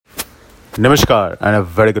Namaskar and a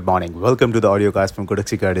very good morning. Welcome to the audiocast from Kotak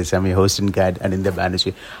Securities. I'm your host and guide Anindya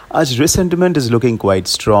Bannerjee. As risk sentiment is looking quite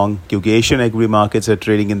strong क्योंकि Asian equity markets are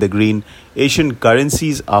trading in the green. Asian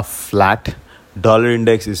currencies are flat. Dollar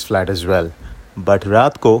index is flat as well. But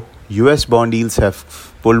रात को US bond yields have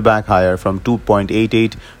pulled back higher from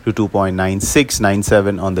 2.88 to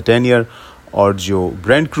 2.9697 on the 10-year. और जो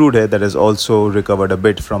Brent crude है that has also recovered a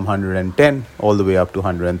bit from 110 all the way up to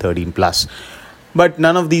 113 plus. But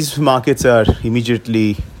none of these markets are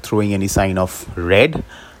immediately throwing any sign of red.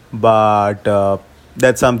 But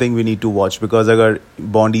that's something we need to watch because agar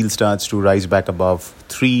bond yield starts to rise back above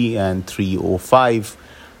 3 and 305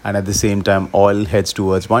 and at the same time oil heads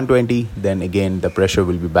towards 120, then again the pressure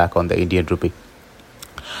will be back on the Indian rupee.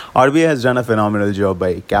 RBI has done a phenomenal job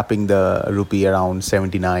by capping the rupee around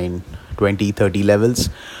 79, 20, 30 levels.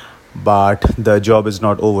 But the job is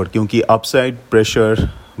not over क्योंकि upside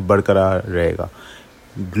pressure बरकरार रहेगा.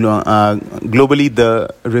 Globally, the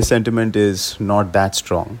risk sentiment is not that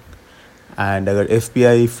strong. And अगर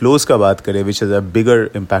FPI flows का बात करें, which has a bigger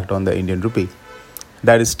impact on the Indian rupee,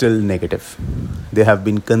 that is still negative. They have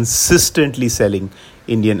been consistently selling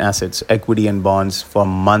Indian assets, equity and bonds for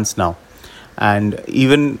months now. And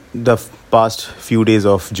even the past few days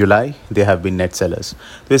of July, they have been net sellers.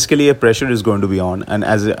 Basically, a pressure is going to be on. And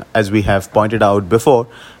as we have pointed out before,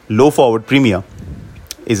 low forward premium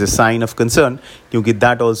is a sign of concern because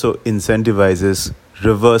that also incentivizes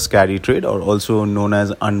reverse carry trade or also known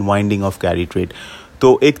as unwinding of carry trade.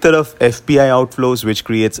 So एक तरफ FPI outflows which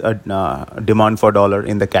creates a demand for dollar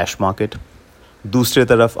in the cash market. दूसरे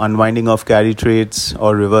तरफ unwinding of carry trades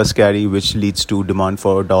or reverse carry which leads to demand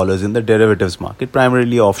for dollars in the derivatives market.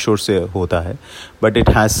 Primarily offshore से होता है, but it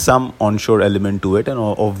has some onshore element to it and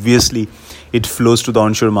obviously it flows to the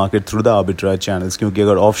onshore market through the arbitrage channels क्योंकि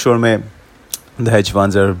अगर offshore में the hedge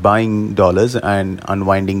funds are buying dollars and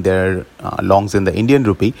unwinding their longs in the Indian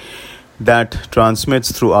rupee, that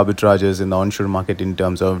transmits through arbitrages in the onshore market in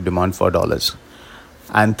terms of demand for dollars.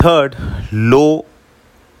 And third, low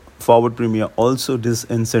forward premium also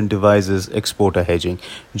disincentivizes exporter hedging,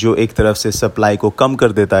 जो एक तरफ से supply को कम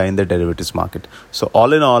कर देता है in the derivatives market. So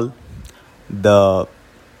all in all, the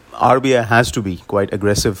RBI has to be quite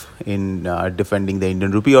aggressive in defending the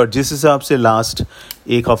Indian rupee. और जिस हिसाब से last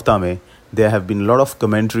एक हफ्ता में there have been a lot of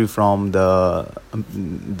commentary from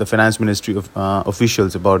the finance ministry of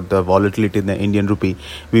officials about the volatility in the Indian rupee.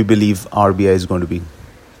 We believe RBI is going to be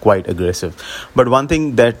quite aggressive. But one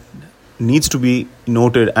thing that needs to be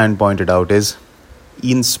noted and pointed out is,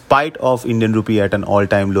 in spite of Indian rupee at an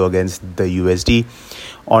all-time low against the USD,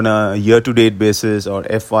 on a year-to-date basis or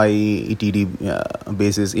FYTD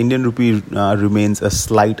basis, Indian rupee remains a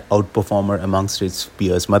slight outperformer amongst its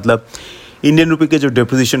peers. मतलब Indian rupee के जो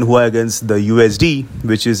depreciation हुआ against the USD,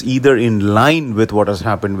 which is either in line with what has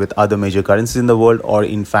happened with other major currencies in the world or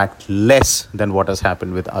in fact less than what has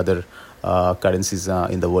happened with other currencies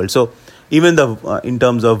in the world. So even in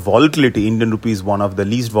terms of volatility, Indian rupee is one of the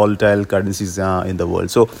least volatile currencies in the world.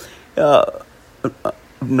 So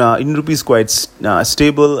Indian rupee is quite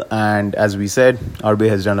stable, and as we said, RBI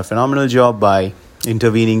has done a phenomenal job by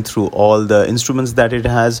intervening through all the instruments that it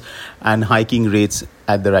has and hiking rates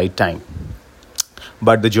at the right time.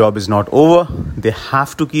 But the job is not over. They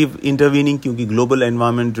have to keep intervening because global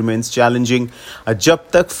environment remains challenging. जब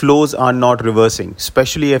तक flows are not reversing,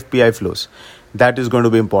 especially FPI flows, that is going to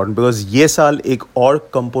be important because ये साल एक और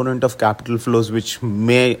component of capital flows which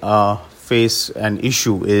may face an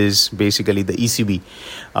issue is basically the ECB.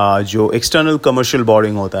 जो external commercial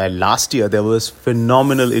borrowing होता है, last year there was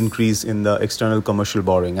phenomenal increase in the external commercial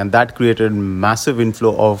borrowing and that created massive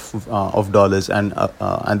inflow of dollars and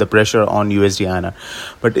the pressure on USDINR.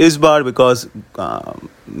 But इस बार because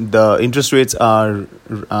the interest rates are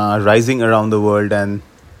rising around the world and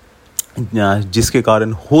जिसके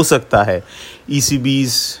कारण हो सकता है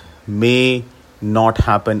ECBs may not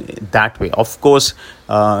happen that way. Of course,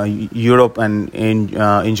 Europe and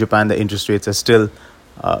in Japan, the interest rates are still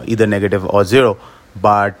either negative or zero.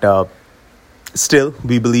 But still,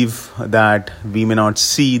 we believe that we may not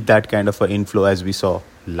see that kind of an inflow as we saw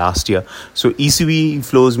last year. So ECB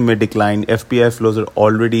flows may decline. FPI flows are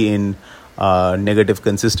already in negative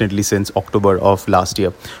consistently since October of last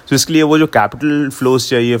year. So इसलिए वो जो capital flows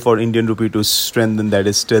चाहिए for Indian rupee to strengthen, that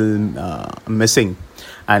is still missing.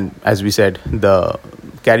 And as we said, the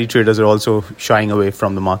carry traders are also shying away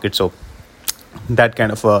from the market. So that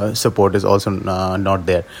kind of support is also not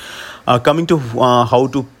there. Coming to how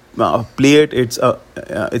to play it, it's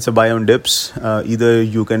a buy on dips. Either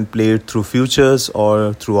you can play it through futures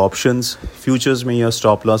or through options. Futures में your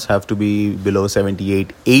stop loss have to be below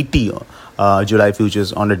 78.80 July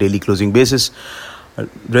futures on a daily closing basis.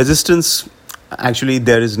 Resistance, actually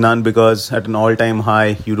there is none, because at an all-time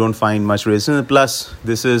high you don't find much resistance. Plus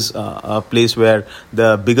this is a place where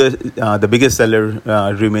the biggest seller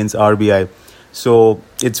remains RBI. So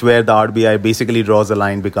it's where the RBI basically draws a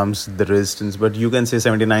line, becomes the resistance. But you can say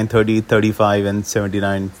 79.30, 35 and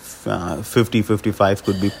 79.50, 55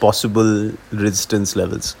 could be possible resistance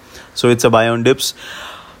levels. So it's a buy on dips.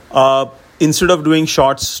 Instead of doing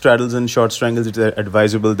short straddles and short strangles, it's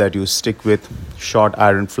advisable that you stick with short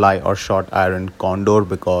iron fly or short iron condor,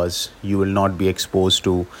 because you will not be exposed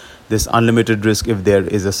to this unlimited risk if there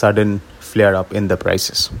is a sudden flare up in the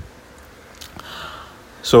prices.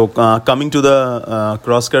 So coming to the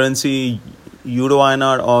cross currency, Euro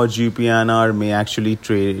INR or GBP INR may actually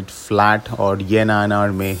trade flat, or Yen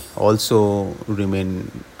INR may also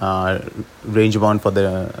remain range bound for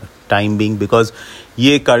the time being, because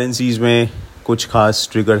ये currencies में कुछ खास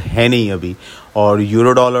trigger है नहीं अभी. और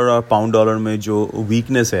euro dollar और pound dollar में जो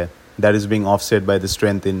वीकनेस है, that is being offset by the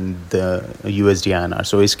strength in the USD INR.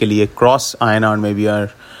 So इसके लिए क्रॉस INR में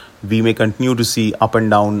we may continue to see up and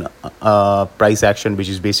down price action, which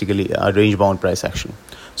is basically a range bound price action.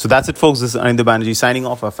 So that's it, folks. This is Anindya Bannerjee signing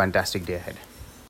off. A fantastic day ahead.